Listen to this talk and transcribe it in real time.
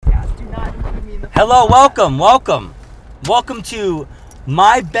Hello, welcome to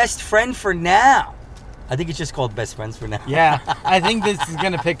My Best Friend for Now. I think it's just called Best Friends for Now. Yeah, I think this is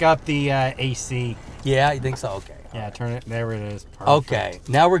going to pick up the AC. Yeah, you think so? Okay. Yeah, turn it. There it is. Perfect. Okay,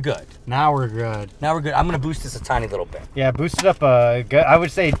 now we're good. Now we're good. I'm going to boost this a tiny little bit. Yeah, boost it up. Good. I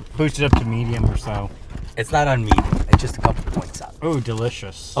would say boost it up to medium or so. It's not on medium. It's just a couple points up. Oh,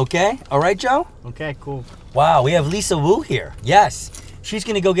 delicious. Okay. All right, Joe? Okay, cool. Wow, we have Lisa Wu here. Yes. She's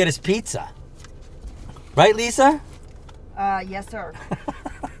going to go get us pizza. Right, Lisa? Yes, sir.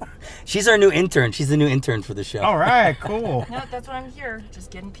 She's our new intern. She's the new intern for the show. All right, cool. No, that's what I'm here.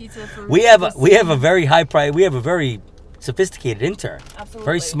 Just getting pizza for. We have a very high price. We have a very sophisticated intern. Absolutely.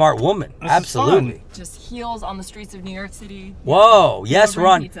 Very smart woman. This is Absolutely. fun. Just heels on the streets of New York City. Whoa. Yes,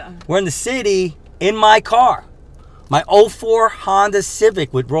 Delivering pizza. we're in the city in my car. My 04 Honda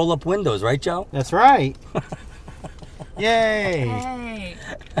Civic with roll-up windows, right, Joe? That's right. Yay. Hey,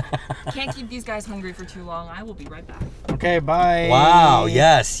 can't keep these guys hungry for too long. I will be right back. Okay, bye. Wow.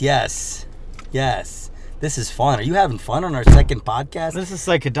 Yes. This is fun. Are you having fun on our second podcast? This is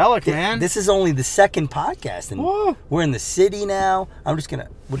psychedelic, man. This is only the second podcast, and Woo. we're in the city now. We'll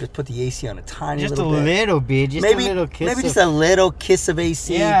just put the AC on a tiny just little a bit. little bit. Just maybe a little kiss. maybe just a little kiss of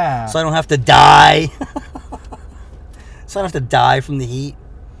AC. Yeah. So I don't have to die. So I don't have to die from the heat.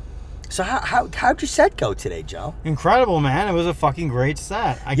 So how'd your set go today, Joe? Incredible, man. It was a fucking great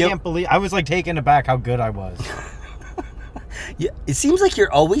set. I can't believe I was like taken aback how good I was. Yeah, it seems like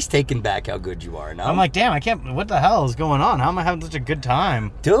you're always taken back how good you are. No? I'm like, damn, I can't. What the hell is going on? How am I having such a good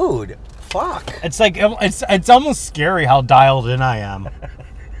time? Dude, fuck. It's like it's almost scary how dialed in I am.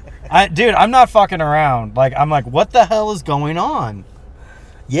 Dude, I'm not fucking around. Like, I'm like, what the hell is going on?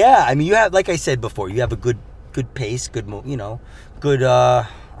 Yeah, I mean, you have, like I said before, you have a good pace, good good.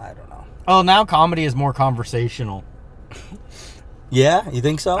 I don't know. Oh, now comedy is more conversational. Yeah, you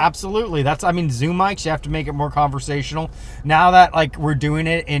think so? Absolutely. Zoom mics, you have to make it more conversational. Now that like we're doing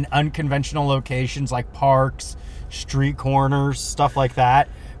it in unconventional locations like parks, street corners, stuff like that,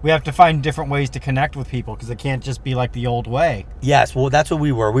 we have to find different ways to connect with people because it can't just be like the old way. Yes, well, that's what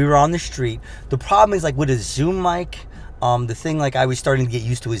we were. We were on the street. The problem is, like, with a Zoom mic, the thing, like, I was starting to get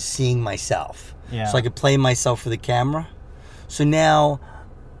used to is seeing myself. Yeah. So I could play myself for the camera. So now,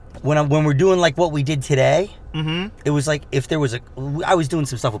 when we're doing, like, what we did today, it was like if there was I was doing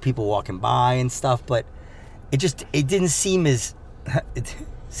some stuff with people walking by and stuff, but it didn't seem as... It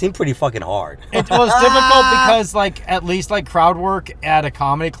seemed pretty fucking hard. It was difficult because, like, at least, like, crowd work at a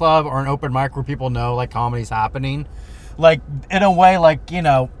comedy club or an open mic where people know, like, comedy's happening, like, in a way, like, you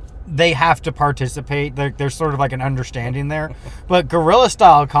know, they have to participate. There's sort of, like, an understanding there. But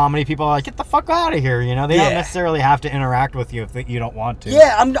guerrilla-style comedy, people are like, get the fuck out of here, you know? They don't necessarily have to interact with you if you don't want to.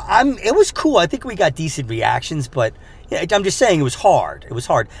 Yeah, it was cool. I think we got decent reactions, but yeah, I'm just saying it was hard. It was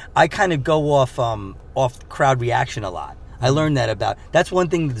hard. I kind of go off crowd reaction a lot. I learned that that's one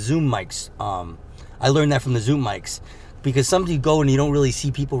thing with Zoom mics. I learned that from the Zoom mics because sometimes you go and you don't really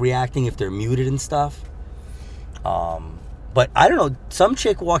see people reacting if they're muted and stuff. But I don't know. Some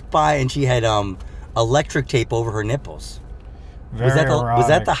chick walked by and she had electric tape over her nipples. Was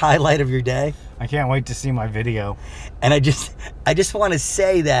that the highlight of your day? I can't wait to see my video. And I just want to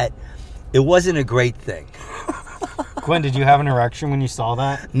say that it wasn't a great thing. Quinn, did you have an erection when you saw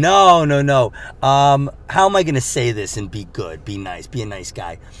that? No. How am I going to say this and be good, be nice, be a nice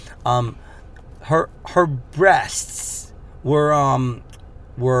guy? Her breasts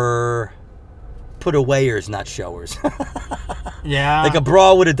were put awayers, not showers. Yeah. Like a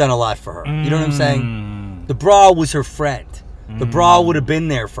bra would have done a lot for her. You know what I'm saying? The bra was her friend. The bra would have been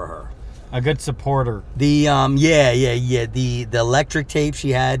there for her. A good supporter. The The electric tape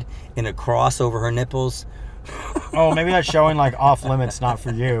she had in a cross over her nipples. Oh, maybe that's showing like off limits, not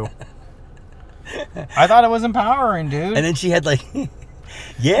for you. I thought it was empowering, dude. And then she had like,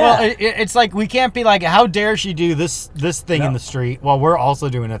 yeah. Well, it's like we can't be like, how dare she do this thing in the street while we're also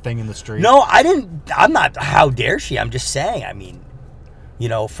doing a thing in the street. No, I'm not. How dare she? I'm just saying. I mean, you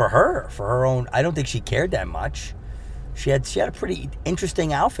know, for her own. I don't think she cared that much. She had a pretty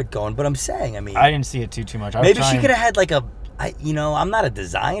interesting outfit going. But I'm saying, I mean, I didn't see it too much. Maybe she could have had like I'm not a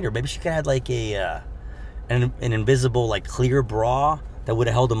designer. Maybe she could have had like an invisible like clear bra that would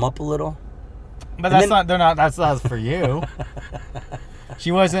have held them up a little. But that's not for you.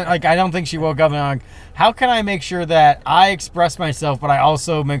 She wasn't like, I don't think she woke up and like, how can I make sure that I express myself, but I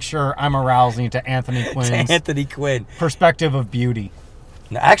also make sure I'm arousing to Anthony Quinn's perspective of beauty.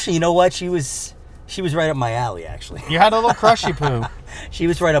 No, actually, you know what? She was right up my alley. Actually, you had a little crushy poo. She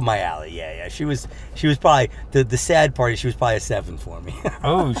was right up my alley. Yeah. She was probably the sad part is she was probably a 7 for me.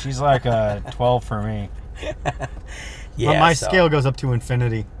 Oh, she's like a 12 for me. Yeah, but my scale goes up to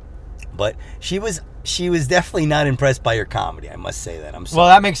infinity. But she was definitely not impressed by your comedy. I must say that. I'm sorry. Well,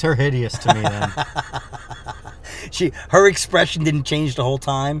 that makes her hideous to me then. Her expression didn't change the whole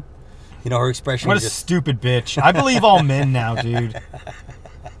time. You know, her expression What a was just stupid bitch. I believe all men now, dude.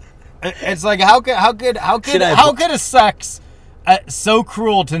 It's like how could a sex so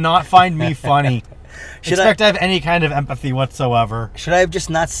cruel to not find me funny? Expect to have any kind of empathy whatsoever. Should I have just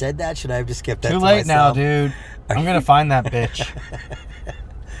not said that? Should I have just kept that Too to late now, myself? dude. I'm gonna find that bitch.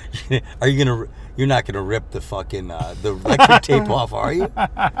 Are you gonna? You're not gonna rip the fucking the electric tape off, are you?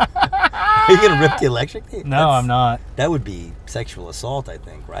 Are you gonna rip the electric tape? No, I'm not. That would be sexual assault, I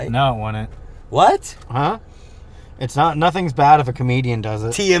think, right? No, it wouldn't. What? Huh? It's not. Nothing's bad if a comedian does it.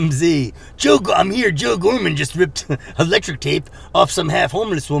 TMZ. I'm here. Joe Gorman just ripped electric tape off some half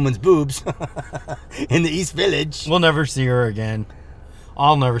homeless woman's boobs in the East Village. We'll never see her again.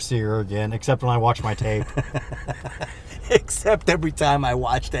 I'll never see her again, except when I watch my tape. Except every time I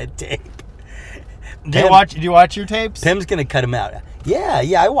watch that tape. Do you watch your tapes? Pim's gonna cut them out. Yeah,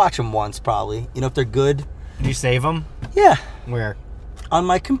 I watch them once probably. You know, if they're good. Do you save them? Yeah. Where? On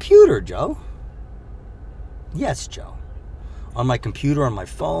my computer, Joe. Yes, Joe. On my computer, on my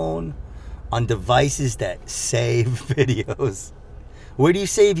phone, on devices that save videos. Where do you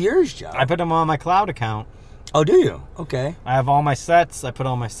save yours, Joe? I put them on my cloud account. Oh, do you? Okay. I have all my sets. I put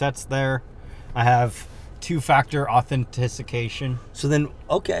all my sets there. I have two-factor authentication. So then,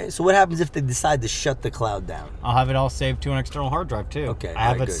 okay. So what happens if they decide to shut the cloud down? I'll have it all saved to an external hard drive too. Okay, I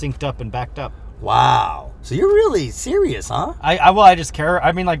have it very good. synced up and backed up. Wow. So you're really serious, huh? I just care.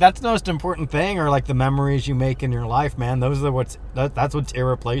 I mean, like that's the most important thing, or like the memories you make in your life, man. Those are that's what's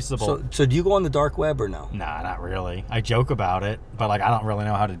irreplaceable. So do you go on the dark web or no? Nah, not really. I joke about it, but like I don't really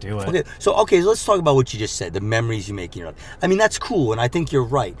know how to do it. Okay, so let's talk about what you just said, the memories you make in your life. I mean, that's cool, and I think you're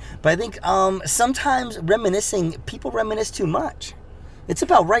right. But I think sometimes people reminisce too much. It's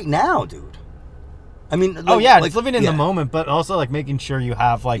about right now, dude. I mean, it's living in the moment, but also like making sure you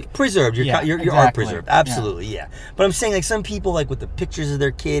have like preserved your art exactly. preserved. Absolutely, yeah. But I'm saying like some people like with the pictures of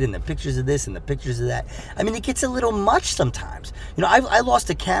their kid and the pictures of this and the pictures of that. I mean, it gets a little much sometimes. You know, I lost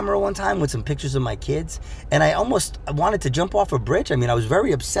a camera one time with some pictures of my kids, and I almost wanted to jump off a bridge. I mean, I was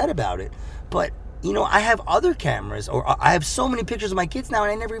very upset about it. But you know, I have other cameras, or I have so many pictures of my kids now,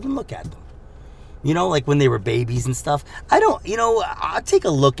 and I never even look at them. You know, like when they were babies and stuff. I'll take a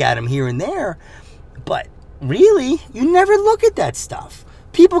look at them here and there. But really, you never look at that stuff.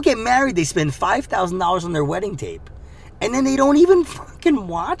 People get married, they spend $5,000 on their wedding tape, and then they don't even fucking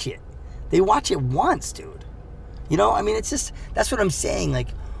watch it. They watch it once, dude. You know, I mean, it's just, that's what I'm saying. Like,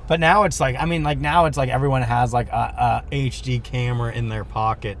 but now it's like, now it's like everyone has like a HD camera in their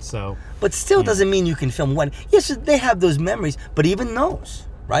pocket, so. But still doesn't mean you can film one. Yes, they have those memories, but even those,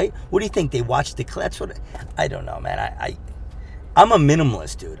 right? What do you think? They watch the clips? I don't know, man. I'm a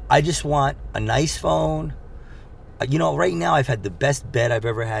minimalist, dude. I just want a nice phone. You know, right now I've had the best bed I've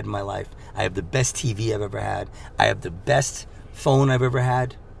ever had in my life. I have the best TV I've ever had. I have the best phone I've ever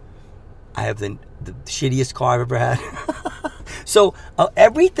had. I have the shittiest car I've ever had. So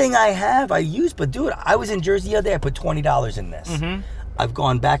everything I have, I use. But dude, I was in Jersey the other day. I put $20 in this. Mm-hmm. I've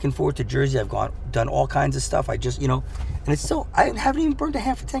gone back and forth to Jersey. I've done all kinds of stuff. I just, and it's still, I haven't even burned a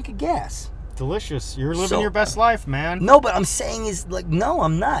half a tank of gas. Delicious. You're living your best life, man. No, but I'm saying is like, no,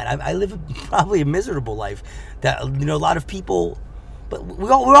 I'm not. I live probably a miserable life. That a lot of people, but we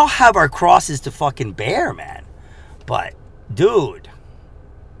all have our crosses to fucking bear, man. But dude,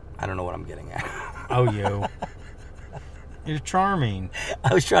 I don't know what I'm getting at. Oh, you're charming.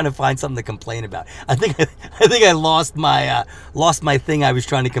 I was trying to find something to complain about. I think I lost my thing I was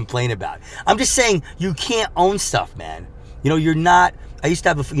trying to complain about. I'm just saying you can't own stuff, man. You're not. I used to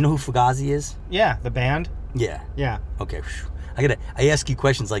have you know who Fugazi is? Yeah, the band. Yeah. Yeah. Okay. I ask you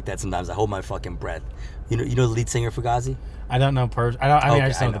questions like that sometimes. I hold my fucking breath. You know the lead singer Fugazi? I don't know. I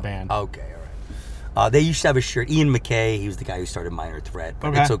just know the band. Okay, all right. They used to have a shirt. Ian McKay. He was the guy who started Minor Threat.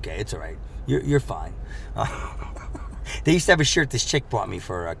 But it's okay. It's all right. You're fine. They used to have a shirt this chick brought me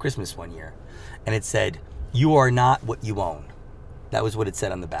for Christmas one year, and it said, "You are not what you own." That was what it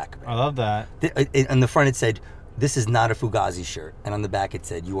said on the back of it. I love that. On the front it said, "This is not a Fugazi shirt," and on the back it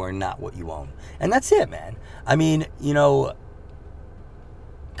said, "You are not what you own." And that's it, man. I mean,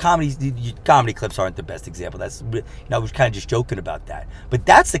 comedy clips aren't the best example. That's, I was kind of just joking about that. But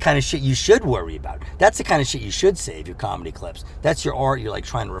that's the kind of shit you should worry about. That's the kind of shit you should save, your comedy clips. That's your art. You're like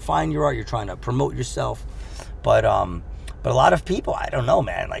trying to refine your art. You're trying to promote yourself. But a lot of people, I don't know,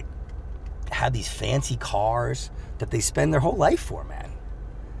 man, like have these fancy cars that they spend their whole life for, man.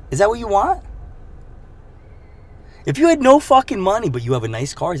 Is that what you want? If you had no fucking money, but you have a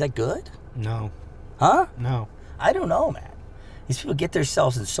nice car, is that good? No. Huh? No. I don't know, man. These people get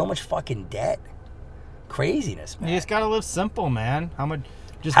themselves in so much fucking debt. Craziness, man. You just gotta live simple, man. How much?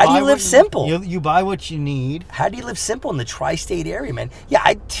 Just How do buy you live what simple? You buy what you need. How do you live simple in the tri-state area, man?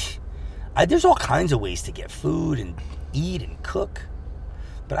 Yeah, there's all kinds of ways to get food and eat and cook,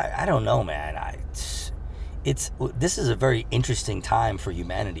 but I don't know, man. This is a very interesting time for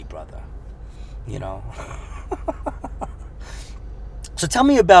humanity, brother. You know. So tell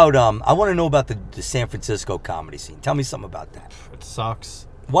me about I want to know about the San Francisco comedy scene. Tell me something about that. It sucks.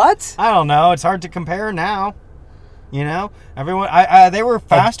 What? I don't know. It's hard to compare now. You know, everyone. They were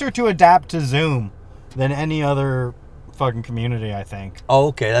faster to adapt to Zoom than any other fucking community, I think. Oh,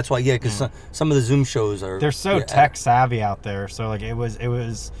 okay. That's why. Yeah, because some of the Zoom shows are. They're so tech savvy out there. So like it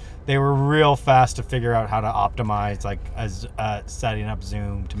was. They were real fast to figure out how to optimize like setting up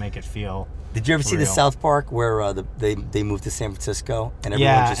Zoom to make it feel. Did you ever see the real. South Park where they moved to San Francisco and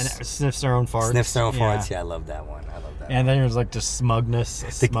everyone just and sniffs their own farts. sniffs their own farts? Yeah, I love that one. I love that. And then there's like just smugness,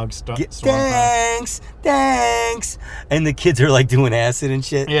 storm. Thanks. And the kids are like doing acid and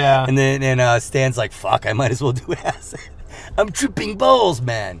shit. Yeah. And then Stan's like, fuck, I might as well do acid. I'm tripping balls,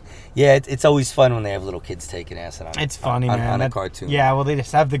 man. Yeah, it's always fun when they have little kids taking acid on. It's funny, man. On a cartoon. Yeah, well, they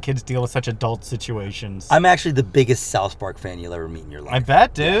just have the kids deal with such adult situations. I'm actually the biggest South Park fan you'll ever meet in your life. I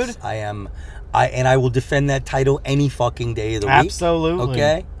bet, dude. Yes, I am. I will defend that title any fucking day of the week. Absolutely.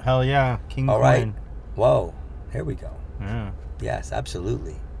 Okay? Hell yeah. King All Quinn. right. Whoa. Here we go. Yeah. Yes,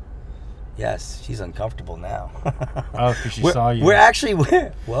 absolutely. Yes, she's uncomfortable now. Oh, because she saw you. We're actually...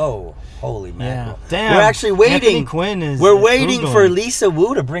 Whoa. Holy mackerel. Yeah. Damn. We're actually waiting. Anthony Quinn is... We're waiting Googling. for Lisa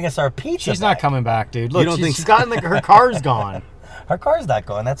Wu to bring us our pizza She's back. not coming back, dude. Look, don't think she's so? gotten her car's gone. Her car's not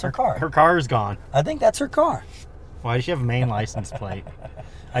going. That's her car. Her car's gone. I think that's her car. Why does she have a main license plate?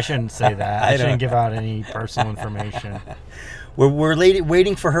 I shouldn't say that. I don't- shouldn't give out any personal information. We're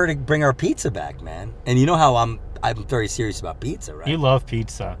waiting for her to bring our pizza back, man. And you know how I'm very serious about pizza, right? You love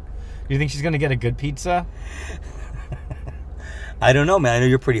pizza. Do you think she's going to get a good pizza? I don't know, man. I know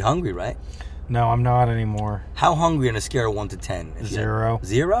you're pretty hungry, right? No, I'm not anymore. How hungry on a scale of 1 to 10? If you- 0.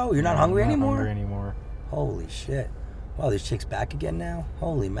 0? You're not hungry I'm not anymore? hungry anymore. Holy shit. Wow, this chick's back again now?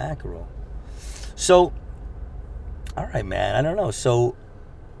 Holy mackerel. So, all right, man. I don't know. So,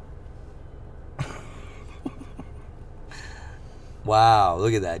 wow,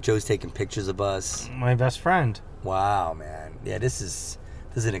 look at that. Joe's taking pictures of us. My best friend. Wow, man. Yeah, this is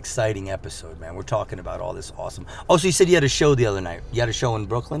an exciting episode, man. We're talking about all this awesome. Oh, so you said you had a show the other night. You had a show in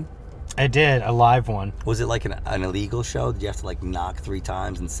Brooklyn? I did, a live one. Was it like an illegal show? Did you have to like knock 3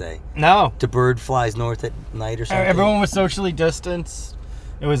 times and say, No. "The bird flies north at night" or something? Everyone was socially distanced.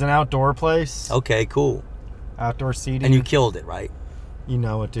 It was an outdoor place. Okay, cool. Outdoor seating. And you killed it, right? You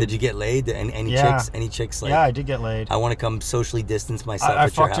know it, dude. Did you get laid? And any Yeah. chicks? Any chicks like? Yeah, I did get laid. I want to come socially distance myself. I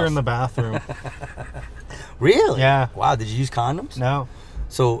at your fucked her in house. the bathroom. Really? Yeah. Wow. Did you use condoms? No.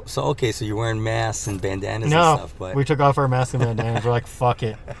 So okay. So you're wearing masks and bandanas and No. stuff, but We took off our masks and bandanas. We're like, fuck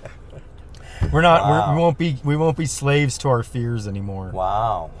it. We're not. Wow. We won't be slaves to our fears anymore.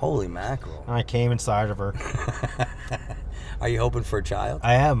 wow. Holy mackerel. And I came inside of her. Are you hoping for a child?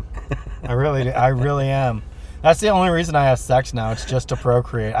 I am. I really am. That's the only reason I have sex now. It's just to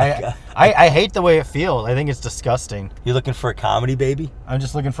procreate. I hate the way it feels. I think it's disgusting. You're looking for a comedy baby? I'm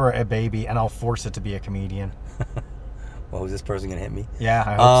just looking for a baby, and I'll force it to be a comedian. Well, is this person gonna hit me? Yeah,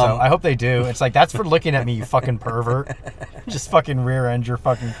 I hope so. I hope they do. It's like, that's for looking at me, you fucking pervert. Just fucking rear end your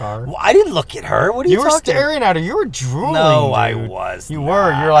fucking car. Well, I didn't look at her. What are you, You were talking? staring at her. You were drooling. No, I dude. was. You not.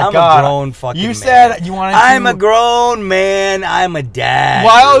 were. You're like, I'm God. a grown fucking You man. said you wanted to. I'm a grown man. I'm a dad.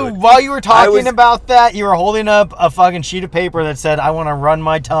 While you were talking was- about that, you were holding up a fucking sheet of paper that said, "I want to run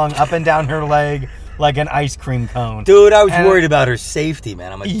my tongue up and down her leg like an ice cream cone." Dude, I was And- worried about her safety,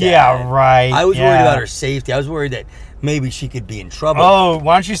 man. I'm a dad. Yeah, right. I was yeah. worried about her safety. I was worried that maybe she could be in trouble. Oh,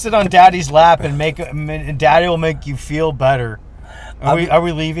 why don't you sit on Daddy's lap and Daddy will make you feel better. Are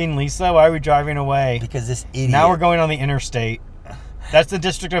we leaving, Lisa? Why are we driving away? Because this idiot. Now we're going on the interstate. That's the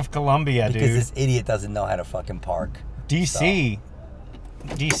District of Columbia, Because dude. this idiot doesn't know how to fucking park. DC.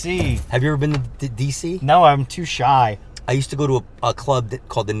 DC. Have you ever been to DC? No, I'm too shy. I used to go to a club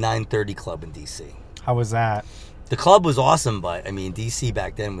called the 930 Club in DC. How was that? The club was awesome, but I mean, DC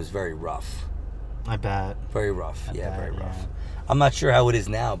back then was very rough. I bet. Very rough. I Yeah, bet, very rough. yeah. I'm not sure how it is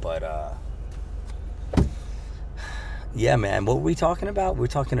now, but yeah, man. What were we talking about? We're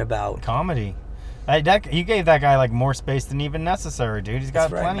talking about Comedy. You gave that guy like more space than even necessary, dude. He's got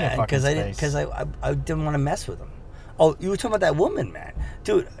That's right, plenty man, of fucking space. because I didn't want to mess with him. Oh, you were talking about that woman, man.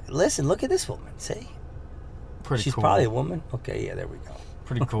 Dude, listen, look at this woman. See? Pretty She's cool. probably a woman. Okay, yeah, there we go.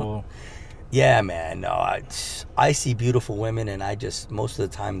 Pretty cool. Yeah, man. No, I see beautiful women, and I just most of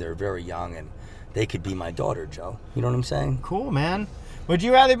the time they're very young, and they could be my daughter, Joe. You know what I'm saying? Cool, man. Would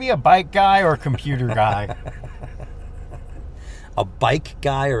you rather be a bike guy or a computer guy? A bike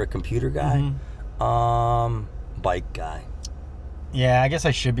guy or a computer guy? Mhm. Bike guy. Yeah, I guess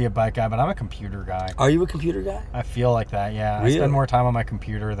I should be a bike guy, but I'm a computer guy. Are you a computer guy? I feel like that, yeah. I Really? spend more time on my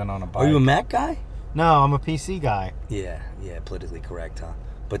computer than on a bike. Are you a Mac guy? No, I'm a PC guy. Yeah, politically correct, huh?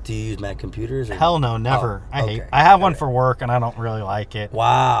 But do you use Mac computers? Or... Hell no, never. Oh, I hate. okay. I have one Alright. for work, and I don't really like it.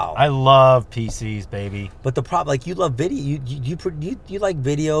 Wow. I love PCs, baby. But the problem, like, you love video. You like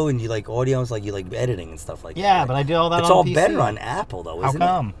video and you like audio, and like you like editing and stuff like that. Yeah, right? but I do all that It's on all PC. better on Apple, though, How isn't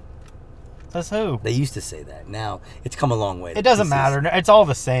come? Says who? it? They used to say that. Now it's come a long way. It doesn't PCs. matter. It's all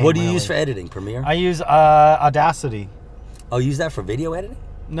the same. What do you really. use for editing? Premiere? I use Audacity. Oh, you use that for video editing?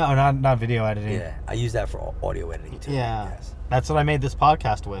 No, not video editing. Yeah, I use that for audio editing too. Yeah. Yes. That's what I made this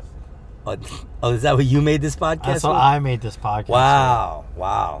podcast with. Oh, is that what you made this podcast? That's what with? I made this podcast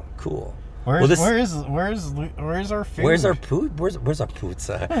Wow, cool. with. Well, Where's our food? Where's our Where's our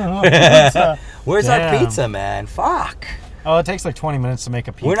pizza? Pizza. Where's our Damn. pizza, man? Fuck. Oh, it takes like 20 minutes to make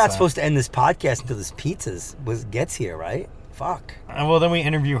a pizza. We're not supposed to end this podcast until this gets here, right? Fuck. Well, then we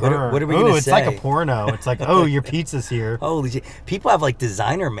interview What her. are- what are we Ooh, gonna it's like say? a porno. It's like, oh, your pizza's here. Holy shit. People have like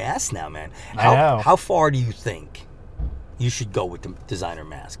designer masks now, man. I know. How far do you think you should go with the designer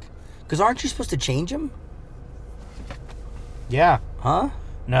mask? Because aren't you supposed to change them? Yeah. Huh?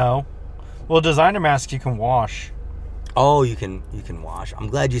 No. Well, designer masks you can wash. Oh, you can wash. I'm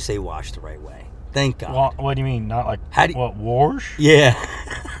glad you say wash the right way. Thank God. Well, what do you mean? Not like How do you- what wash? Yeah.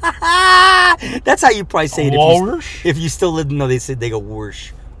 That's how you probably say it Whoosh? if you still live. No, they go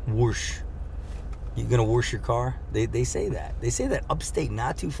whoosh, whoosh. You gonna whoosh your car? They say that. They say that upstate,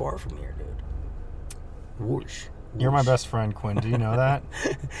 not too far from here, dude. Whoosh. You're my whoosh. best friend, Quinn. Do you know that?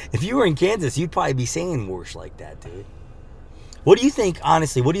 If you were in Kansas, you'd probably be saying whoosh like that, dude. What do you think,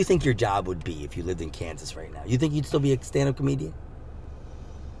 honestly, what do you think your job would be if you lived in Kansas right now? You think you'd still be a stand-up comedian?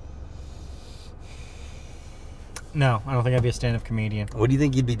 No, I don't think I'd be a stand-up comedian. What do you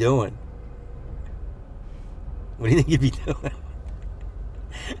think you'd be doing? What do you think you'd be doing?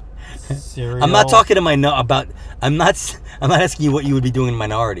 Cereal. I'm not talking to about. I'm not asking you what you would be doing in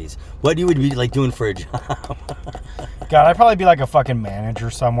minorities. What you would be like doing for a job? God, I'd probably be like a fucking manager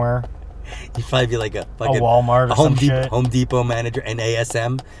somewhere. You'd probably be like a fucking Walmart or some shit. Home Depot manager, an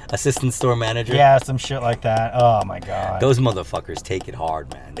ASM, assistant store manager. Yeah, some shit like that. Oh my god. Those motherfuckers take it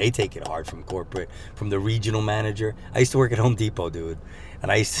hard, man. They take it hard from corporate, from the regional manager. I used to work at Home Depot, dude,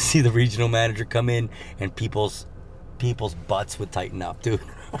 and I used to see the regional manager come in, and people's butts would tighten up, dude.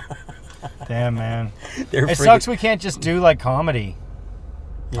 Damn, man. They're It friggin- sucks we can't just do like comedy.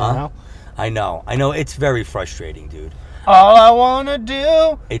 You Huh? know? I know. It's very frustrating, dude. All I wanna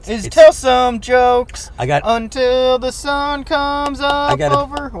do is It's- tell some jokes I got until the sun comes up gotta-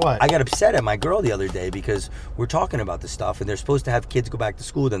 over what? I got upset at my girl the other day because we're talking about this stuff and they're supposed to have kids go back to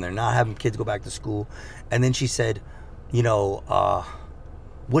school, then they're not having kids go back to school, and then she said, you know,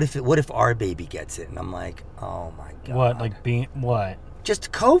 what if our baby gets it? And I'm like, oh my god, What? Like being what?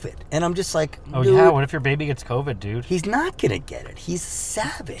 just COVID? And I'm just like, Oh dude, yeah. What if your baby gets COVID, dude? he's not gonna get it. He's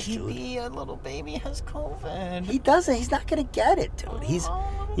savage, dude. a little baby has COVID. He doesn't. He's not gonna get it, dude. He's,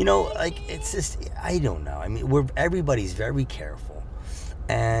 you know, like it's just. I don't know. I mean, everybody's very careful,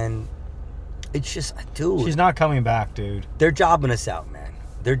 and it's just, dude. She's not coming back, dude. They're jobbing us out, man.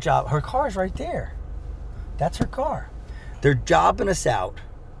 Her car's right there. That's her car. They're jobbing us out.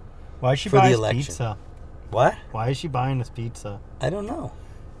 Why is she For the buying us election. pizza? What? Why is she buying us pizza? I don't know.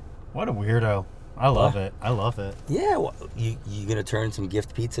 What a weirdo. I love What? it. I love it. Yeah, well, you gonna turn some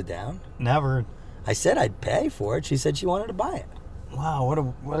gift pizza down? Never. I said I'd pay for it. She said she wanted to buy it.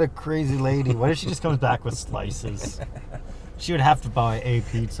 Wow, what a crazy lady. What if she just comes back with slices? She would have to buy a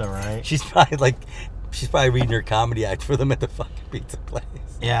pizza, right? She's probably reading her comedy act for them at the fucking pizza place.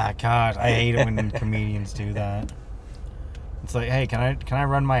 Yeah, God, I hate it when comedians do that. It's like, hey, can I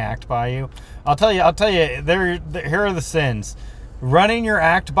run my act by you? I'll tell you. Here are the sins: running your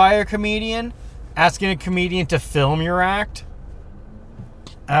act by a comedian, asking a comedian to film your act,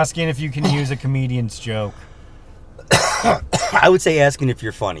 asking if you can use a comedian's joke. I would say asking if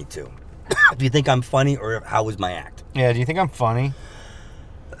you're funny too. Do you think I'm funny, or how was my act? Yeah, do you think I'm funny?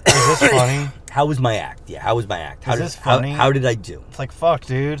 Is this funny? How was my act? Yeah, how was my act? Is this funny? How did I do? It's like, fuck,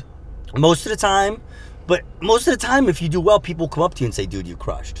 dude. Most of the time, if you do well, people come up to you and say, "Dude, you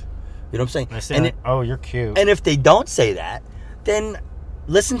crushed." You know what I'm saying? I say, And like, oh, you're cute. and if they don't say that, then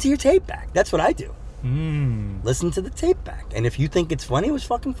listen to your tape back. That's what I do. Listen to the tape back, and if you think it's funny, it was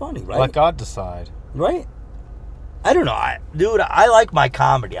fucking funny, right? Let God decide. Right? I don't know, dude. I like my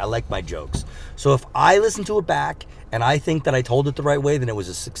comedy. I like my jokes. So if I listen to it back and I think that I told it the right way, then it was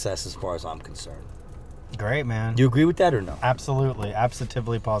a success as far as I'm concerned. Great, man. Do you agree with that or no? Absolutely.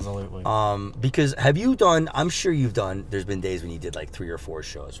 Absolutely, positively. Because have you done, I'm sure you've done, there's been days when you did like 3 or 4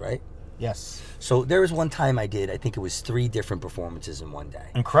 shows, right? Yes. So there was one time I did, I think it was 3 different performances in one day.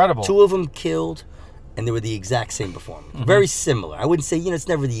 Incredible. 2 of them killed, and they were the exact same performance. Very similar. I wouldn't say, it's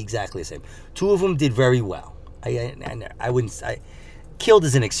never exactly the same. 2 of them did very well. I wouldn't, killed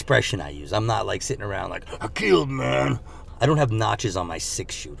is an expression I use. I'm not like sitting around like, I killed, man. I don't have notches on my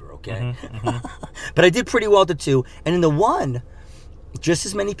 6-shooter, okay? But I did pretty well at the 2. And in the 1, just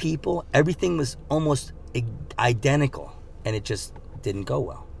as many people, everything was almost identical. And it just didn't go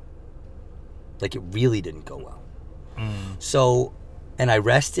well. Like, it really didn't go well. So, and I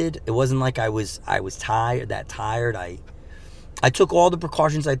rested. It wasn't like I was tired. I took all the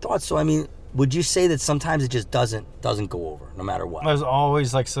precautions I thought. So, I mean, would you say that sometimes it just doesn't go over, no matter what? There's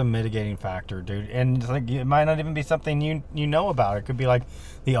always like some mitigating factor, dude, and it's like it might not even be something you know about. It could be like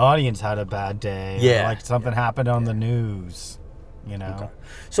the audience had a bad day, or like something happened on the news, Okay.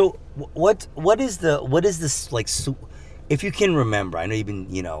 So what is this like? If you can remember, I know you've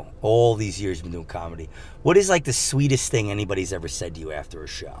been all these years you've been doing comedy. What is like the sweetest thing anybody's ever said to you after a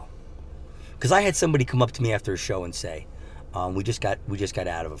show? Because I had somebody come up to me after a show and say, "We just got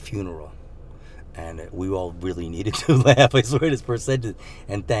out of a funeral." And we all really needed to laugh. I swear this person said,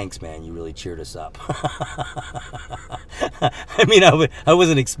 and thanks, man. You really cheered us up. I mean, I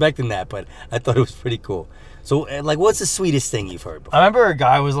wasn't expecting that, but I thought it was pretty cool. So, like, what's the sweetest thing you've heard before? I remember a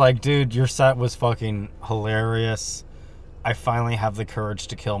guy was like, dude, your set was fucking hilarious. I finally have the courage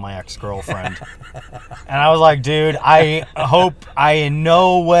to kill my ex-girlfriend. And I was like, dude, I hope I in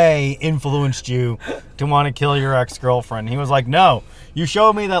no way influenced you to want to kill your ex-girlfriend. He was like, no, you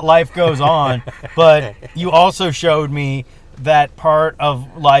showed me that life goes on, but you also showed me that part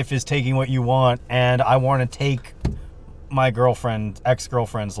of life is taking what you want, and I want to take my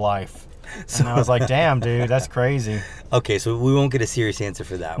ex-girlfriend's life. And I was like, damn, dude, that's crazy. Okay, so we won't get a serious answer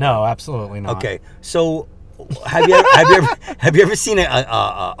for that one. No, absolutely not. Okay, so have you ever seen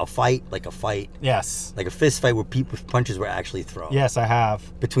a fight, like a fight? Yes. Like a fist fight where punches were actually thrown? Yes, I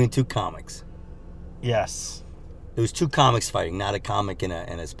have. Between 2 comics? Yes. It was 2 comics fighting, not a comic and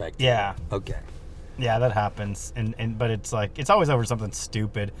a spectator. Yeah. Okay. Yeah, that happens, but it's like it's always over something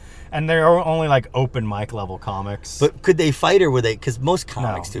stupid, and they're only like open mic level comics. But could they fight, or were they? Because most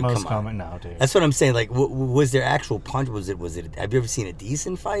comics do. No, dude. That's what I'm saying. Like, was there actual punch? Was it? Have you ever seen a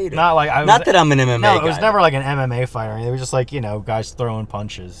decent fight? Or? Not like not that I'm an MMA guy. No, it was never like an MMA fight. They were just like guys throwing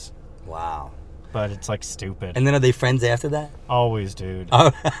punches. Wow. But it's like stupid. And then are they friends after that? Always, dude.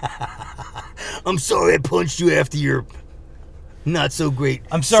 I'm sorry I punched you after your not so great.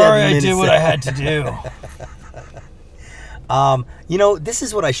 I'm sorry I did what I had to do. This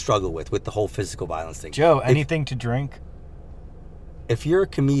is what I struggle with the whole physical violence thing. Joe, anything to drink? If you're a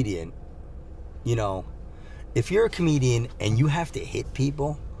comedian, if you're a comedian and you have to hit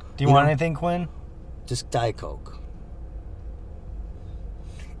people. Do you want anything, Quinn? Just Diet Coke.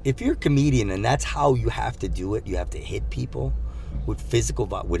 If you're a comedian and that's how you have to do it, you have to hit people with physical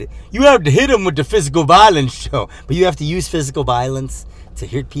violence. You have to hit them with the physical violence show, but you have to use physical violence to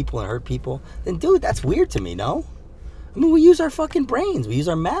hit people and hurt people. Then, dude, that's weird to me. No, I mean we use our fucking brains, we use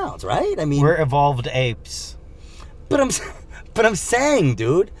our mouths, right? I mean we're evolved apes. But I'm saying,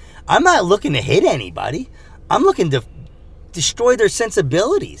 dude, I'm not looking to hit anybody. I'm looking to destroy their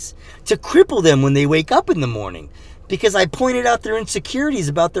sensibilities, to cripple them when they wake up in the morning, because I pointed out their insecurities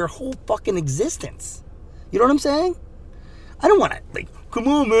about their whole fucking existence. You know what I'm saying? I don't want to, like, come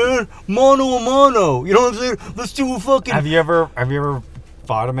on, man, mano a mano. You know what I'm saying? Let's do a fucking... Have you ever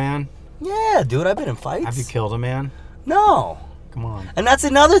fought a man? Yeah, dude, I've been in fights. Have you killed a man? No. Come on. And that's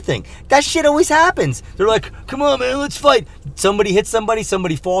another thing. That shit always happens. They're like, come on, man, let's fight. Somebody hits somebody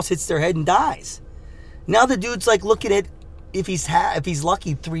falls, hits their head, and dies. Now the dude's like looking at if he's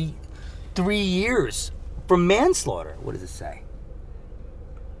lucky 3 years from manslaughter. What does it say?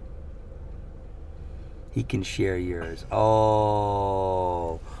 He can share yours.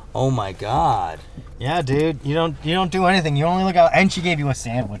 Oh my God. Yeah, dude. You don't do anything. You only look out. And she gave you a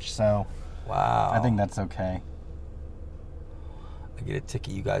sandwich, so. Wow. I think that's okay. I get a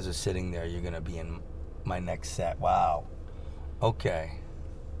ticket. You guys are sitting there. You're gonna be in my next set. Wow. Okay.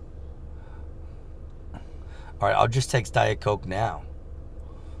 All right. I'll just text Diet Coke now.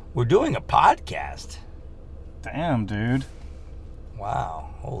 We're doing a podcast. Damn, dude.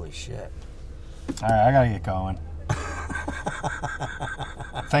 Wow. Holy shit. All right, I gotta get going.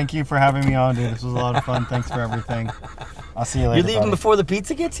 Thank you for having me on, dude. This was a lot of fun. Thanks for everything. I'll see you later. You're leaving buddy. before the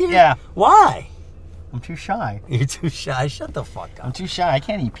pizza gets here? Yeah. Why? I'm too shy. You're too shy. Shut the fuck up. I'm too shy. I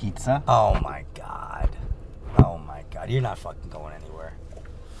can't eat pizza. Oh my God. Oh my God, you're not fucking going anywhere.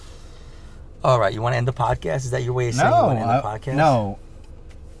 All right, you want to end the podcast? Is that your way of saying you want to end the podcast? No.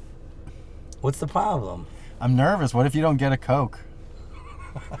 What's the problem? I'm nervous. What if you don't get a Coke?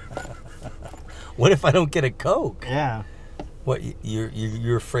 What if I don't get a Coke? Yeah. What,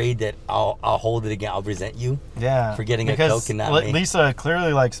 you're afraid that I'll hold it again? I'll resent you? Yeah. For getting a Coke and not me? Lisa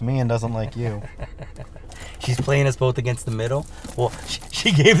clearly likes me and doesn't like you. She's playing us both against the middle. Well,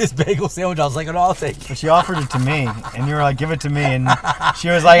 she gave this bagel sandwich. I was like, oh, I'll take it. But she offered it to me, and you were like, "Give it to me," and she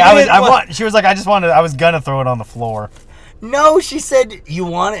was like, "I was gonna throw it on the floor." No, she said, you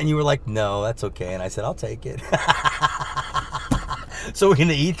want it? And you were like, no, that's okay. And I said, I'll take it. So we're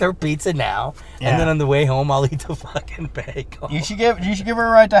gonna eat her pizza now, and then on the way home, I'll eat the fucking bagel. You should give her a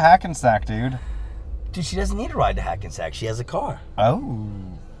ride to Hackensack, dude. Dude, she doesn't need a ride to Hackensack. She has a car. Oh.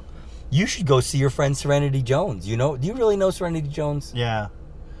 You should go see your friend Serenity Jones. Do you really know Serenity Jones? Yeah.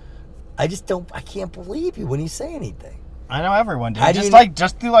 I can't believe you when you say anything. I know everyone, dude. How do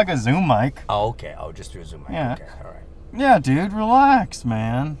Just do like a Zoom mic. Oh, okay. Oh, just do a Zoom mic. Yeah. Okay, all right. Yeah, dude, relax,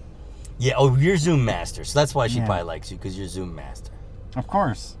 man. Yeah, oh, you're Zoom master. So that's why she probably likes you, because you're Zoom master. Of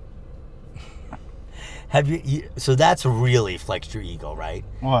course. Have you, so that's really flexed your ego, right?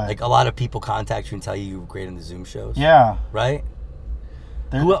 What? Like a lot of people contact you and tell you were great in the Zoom shows? Yeah. Right?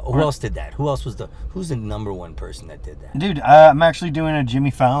 Who else did that? Who's the number one person that did that? Dude, I'm actually doing a Jimmy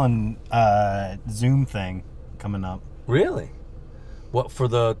Fallon Zoom thing coming up. Really? What, for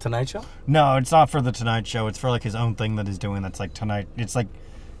the Tonight Show? No, it's not for the Tonight Show. It's for like his own thing that he's doing that's like tonight. It's like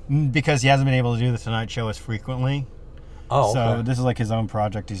because he hasn't been able to do the Tonight Show as frequently. Oh, so okay. this is like his own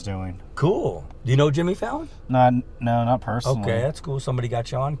project he's doing. Not Jimmy Fallon? Not personally. Okay, that's cool. Somebody got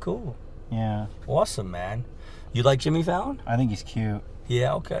you on. Cool. Yeah. Awesome, man. You like Jimmy Fallon? I think he's cute.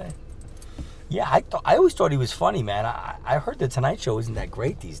 Yeah, okay. Yeah, I always thought he was funny, man. I heard the Tonight Show isn't that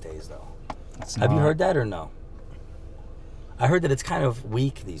great these days, though. Have you heard that or no? I heard that it's kind of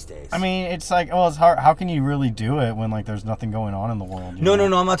weak these days. I mean, it's like, well, it's hard. How can you really do it when like there's nothing going on in the world? No.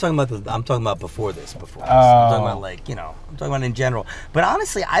 I'm not talking about I'm talking about before this. I'm talking about like, I'm talking about in general. But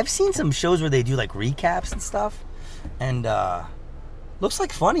honestly, I've seen some shows where they do like recaps and stuff, and looks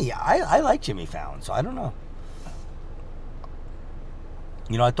like funny. I like Jimmy Fallon, so I don't know.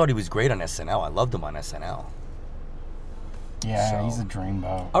 I thought he was great on SNL. I loved him on SNL. Yeah, he's a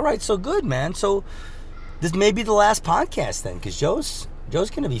dreamboat. All right, so good, man. So this may be the last podcast then, because Joe's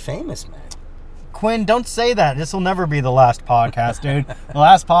going to be famous, man. Quinn, don't say that. This will never be the last podcast, dude. The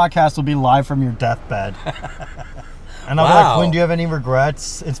last podcast will be live from your deathbed. And I'll be like, Quinn, do you have any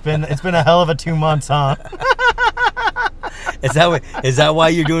regrets? It's been a hell of a 2 months, huh? Is that why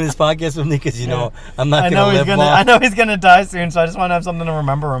you're doing this podcast with me? Because I'm not going to live long. I know he's gonna die soon, so I just want to have something to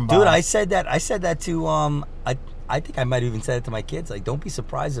remember him by. Dude, I said that to I think I might have even said it to my kids. Like, don't be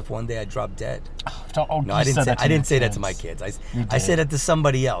surprised if one day I drop dead. No, I didn't say that to my kids. I said it to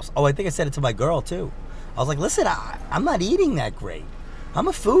somebody else. Oh, I think I said it to my girl too. I was like, listen, I'm not eating that great. I'm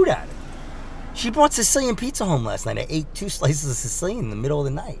a food addict. She brought Sicilian pizza home last night. I ate 2 slices of Sicilian in the middle of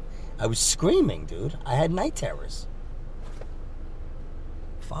the night. I was screaming, dude. I had night terrors.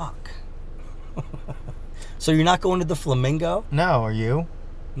 Fuck. So you're not going to the Flamingo? No, are you?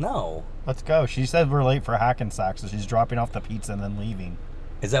 No. Let's go. She said we're late for Hackensack, so she's dropping off the pizza and then leaving.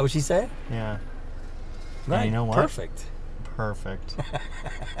 Is that what she said? Yeah. Right. Yeah, you know what? Perfect. Perfect.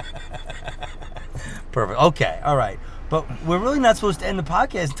 Okay. All right. But we're really not supposed to end the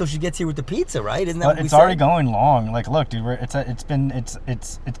podcast until she gets here with the pizza, right? Isn't that what we said? It's already going long. Like, look, dude, it's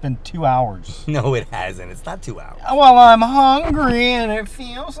been 2 hours. No, it hasn't. It's not 2 hours. Well, I'm hungry, and it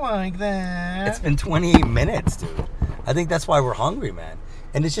feels like that. It's been 28 minutes, dude. I think that's why we're hungry, man.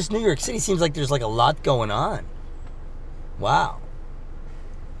 And it's just New York City. Seems like there's like a lot going on. Wow.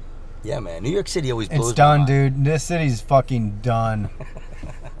 Yeah, man. New York City always blows my mind. It's done, dude. This city's fucking done.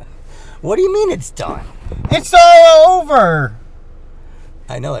 What do you mean it's done? It's all over.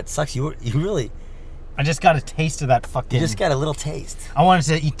 I know, it sucks. You really... I just got a taste of that fucking... You just got a little taste. I wanted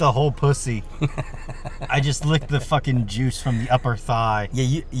to eat the whole pussy. I just licked the fucking juice from the upper thigh.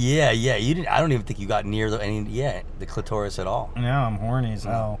 Yeah. You didn't. I don't even think you got near the clitoris at all. Now I'm horny as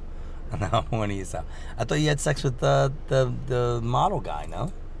hell. No, I'm horny as hell. I thought you had sex with the model guy,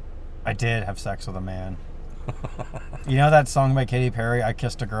 no? I did have sex with a man. You know that song by Katy Perry, I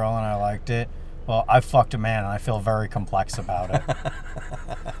Kissed a Girl and I Liked It? Well, I fucked a man and I feel very complex about it.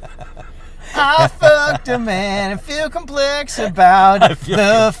 I fucked a man and feel complex about the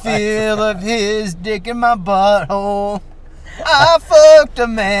feel of his dick in my butthole. I fucked a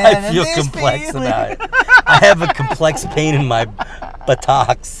man I feel complex about it. I have a complex pain in my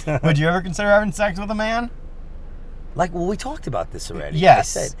buttocks. Would you ever consider having sex with a man? Like, well, we talked about this already.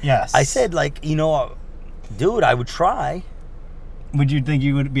 Yes. I said, like, Dude, I would try. Would you think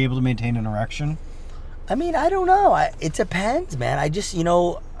you would be able to maintain an erection? I mean, I don't know. It depends, man. I just,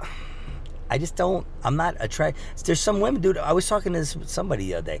 I just don't. I'm not attracted. There's some women, dude. I was talking to somebody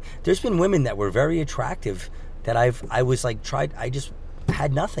the other day. There's been women that were very attractive that I was like tried. I just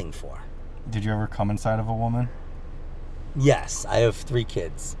had nothing for. Did you ever come inside of a woman? Yes, I have 3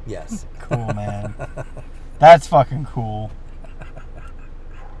 kids. Yes. Cool, man. That's fucking cool.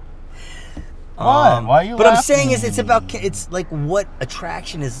 What? Why are you But I'm laughing? saying it's like what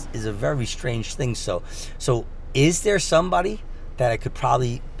attraction is a very strange thing. So is there somebody that I could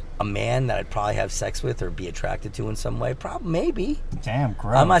probably, a man that I'd probably have sex with or be attracted to in some way? Probably, maybe. Damn,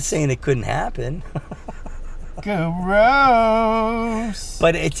 gross. I'm not saying it couldn't happen. Gross.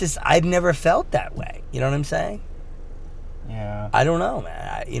 But it's just, I've never felt that way. You know what I'm saying? Yeah. I don't know,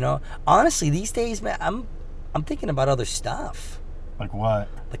 man. Honestly, these days, man, I'm thinking about other stuff. Like what?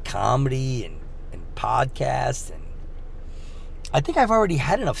 Like comedy and podcasts. And I think I've already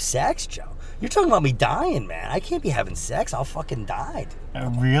had enough sex, Joe. You're talking about me dying, man. I can't be having sex. I'll fucking die.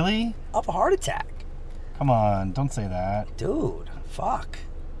 Really? I'll have a heart attack. Come on, don't say that. Dude, fuck.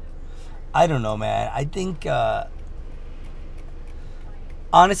 I don't know, man. I think,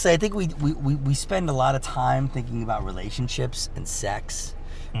 honestly, I think we spend a lot of time thinking about relationships and sex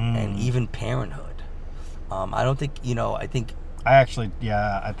and even parenthood. I don't think, I think... I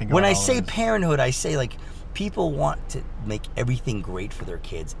think... When I say parenthood, I say, like, people want to make everything great for their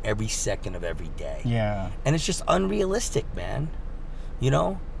kids every second of every day. Yeah. And it's just unrealistic, man.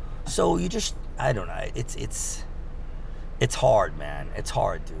 So you just... I don't know. It's hard, man. It's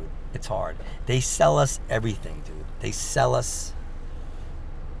hard, dude. It's hard. They sell us everything, dude. They sell us...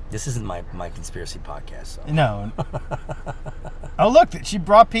 This isn't my conspiracy podcast, so... No. Oh, look. She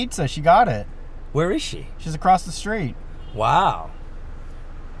brought pizza. She got it. Where is she? She's across the street. Wow.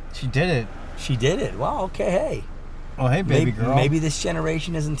 She did it. She did it. Wow, okay, hey. Well, hey, baby girl. Maybe this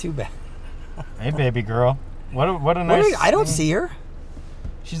generation isn't too bad. Hey, baby girl. What a nice... I don't see her.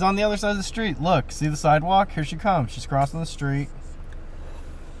 She's on the other side of the street. Look, see the sidewalk? Here she comes. She's crossing the street.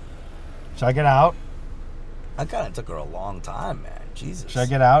 Should I get out? That kind of took her a long time, man. Jesus. Should I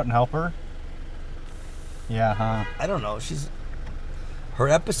get out and help her? Yeah, huh? I don't know. Her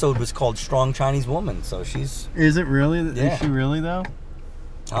episode was called Strong Chinese Woman, so she's... Is it really? Yeah. Is she really, though?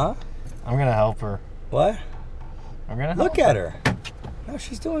 Huh? I'm going to help her. What? I'm going to help Look at her. No,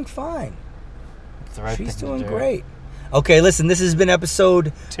 she's doing fine. It's the right She's thing doing to do. great. Okay, listen, this has been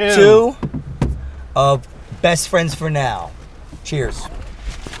episode 2 of Best Friends for Now. Cheers.